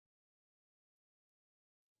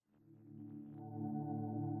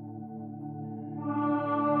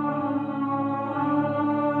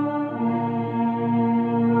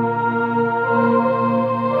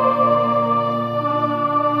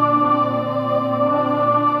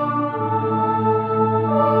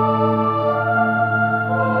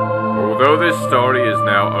this story is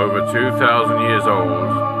now over 2,000 years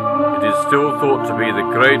old, it is still thought to be the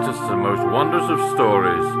greatest and most wondrous of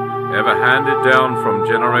stories ever handed down from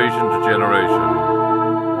generation to generation.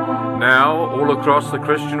 Now, all across the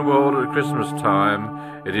Christian world at Christmas time,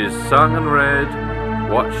 it is sung and read,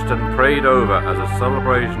 watched and prayed over as a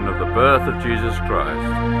celebration of the birth of Jesus Christ.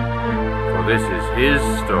 For this is his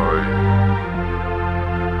story.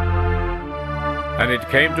 And it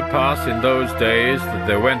came to pass in those days that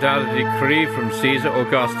there went out a decree from Caesar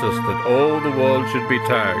Augustus that all the world should be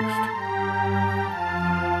taxed.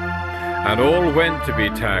 And all went to be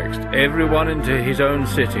taxed, every one into his own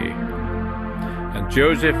city. And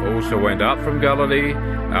Joseph also went up from Galilee,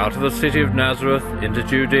 out of the city of Nazareth, into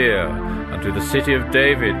Judea, unto the city of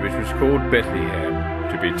David, which was called Bethlehem,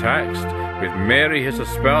 to be taxed with Mary his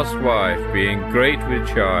espoused wife, being great with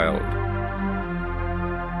child.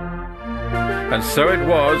 And so it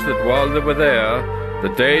was that while they were there, the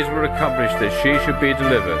days were accomplished that she should be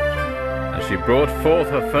delivered. And she brought forth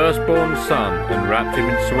her firstborn son, and wrapped him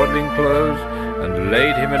in swaddling clothes, and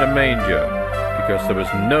laid him in a manger, because there was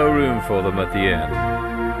no room for them at the inn.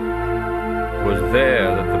 It was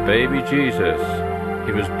there that the baby Jesus,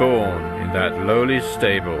 he was born in that lowly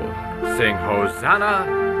stable. Sing Hosanna,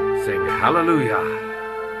 sing Hallelujah.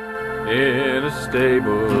 In a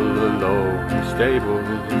stable, a lowly stable,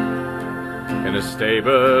 in a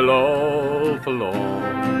stable all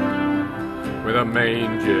forlorn, with a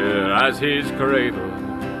manger as his cradle,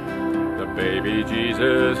 the baby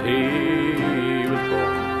Jesus, he was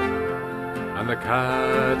born. And the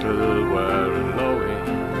cattle were lowing,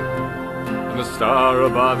 and the star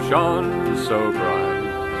above shone so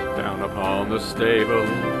bright, down upon the stable,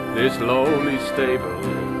 this lowly stable,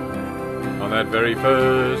 on that very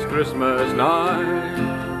first Christmas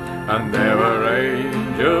night. And there were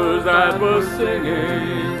angels that were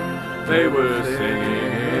singing, they were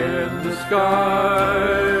singing in the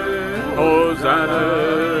sky,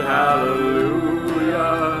 Hosanna,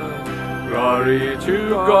 hallelujah, glory to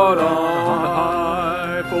God on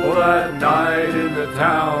high. For that night in the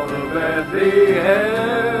town of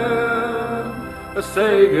Bethlehem, a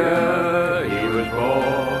Savior he was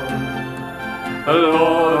born, a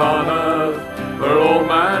Lord on earth for all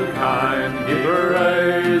mankind. Give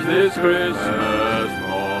praise this Christmas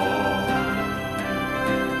morn.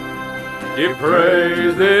 Give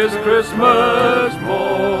praise this Christmas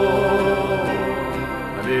morn.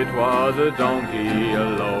 And it was a donkey, a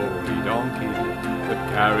lowly donkey, that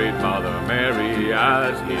carried Mother Mary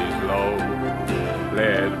as his load.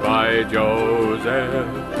 Led by Joseph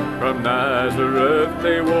from Nazareth,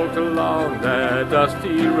 they walked along that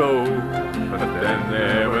dusty road. But then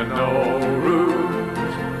there were no rooms,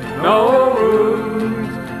 no rooms,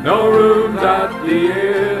 no rooms at the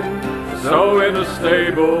inn. So in a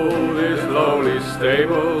stable, this lowly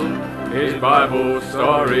stable, his Bible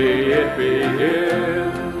story it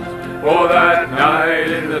begins. For that night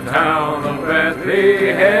in the town of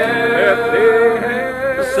Bethlehem,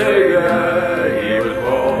 the Savior he was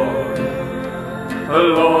born, a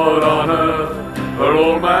Lord on earth for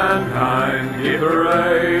all mankind. Give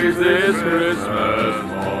praise this Christmas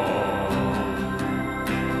morn.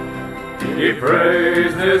 Give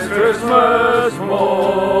praise this Christmas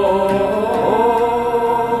morn.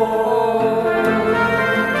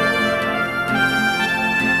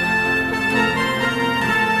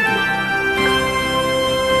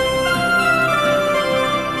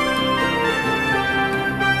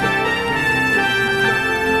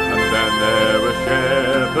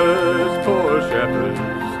 Poor shepherds,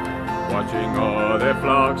 watching all their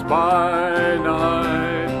flocks by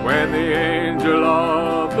night, when the angel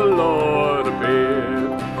of the Lord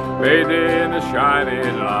appeared, bathed in a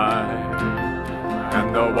shining light.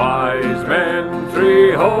 And the wise men,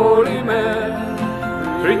 three holy men,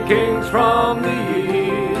 three kings from the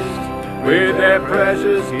east, with their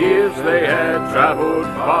precious gifts they had traveled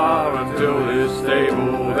far until this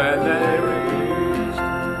stable that they reached,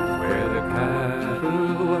 where the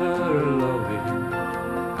cattle were lowing,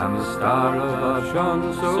 and the star above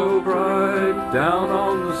shone so bright, down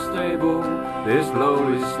on the stable, this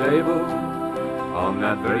lowly stable, on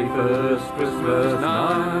that very first Christmas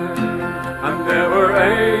night. And there were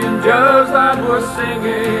angels that were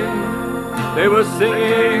singing, they were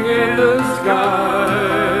singing in the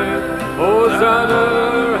sky,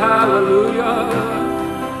 Hosanna, hallelujah,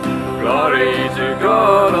 glory to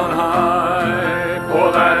God on high. For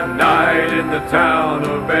that night in the town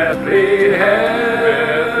of Bethlehem,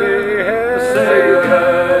 the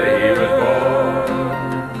Savior he was born,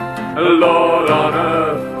 a Lord on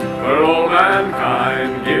earth for all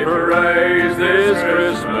mankind. Give praise this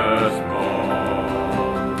Christmas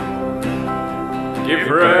morn. Give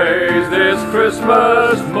praise this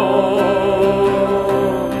Christmas morn.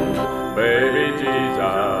 Baby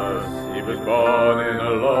Jesus, he was born in a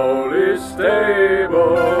lowly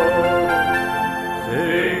stable.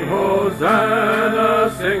 Sing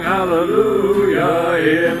Hosanna, sing hallelujah,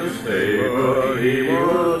 in the stable he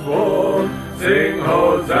was born. Sing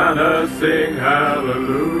Hosanna, sing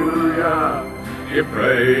hallelujah, give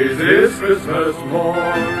praise this Christmas morn.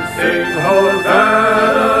 Sing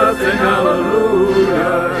Hosanna, sing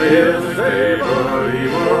hallelujah, in the stable he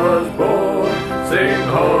was born. Sing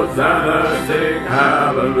Hosanna, sing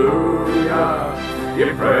hallelujah,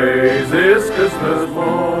 give praise this Christmas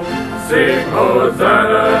morn. Sing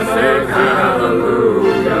Hosanna, sing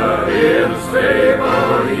hallelujah, in the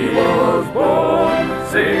stable he was born.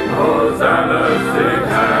 Sing Hosanna, sing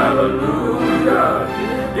hallelujah,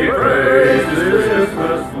 give praise this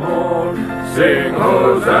Christmas morn. Sing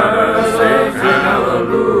Hosanna, sing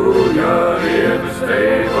hallelujah, in the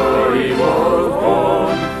stable he was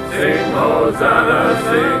born. Sing Hosanna,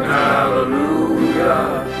 sing hallelujah,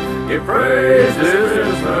 give praise this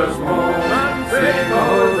Christmas morn. Sing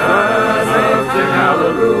Hosanna, sing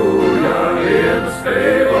hallelujah, in the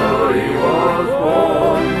stable he was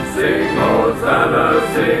born. Sing Hosanna,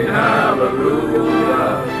 sing hallelujah,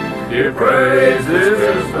 give praise this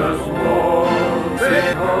Christmas morn.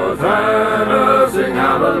 Sing Hosanna, sing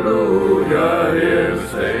hallelujah, in the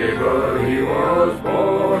stable he was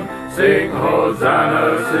born. Sing Hosanna,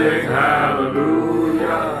 sing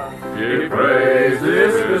hallelujah, give praise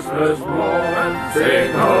this Christmas morn.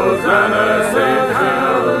 Sing Hosanna, sing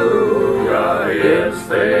hallelujah, in the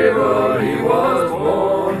stable he was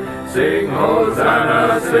born. Sing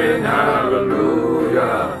Hosanna, sing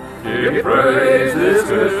hallelujah, give praise this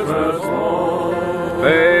Christmas morn.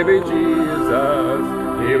 Baby Jesus,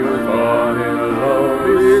 he was born in a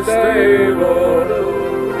lowly stable.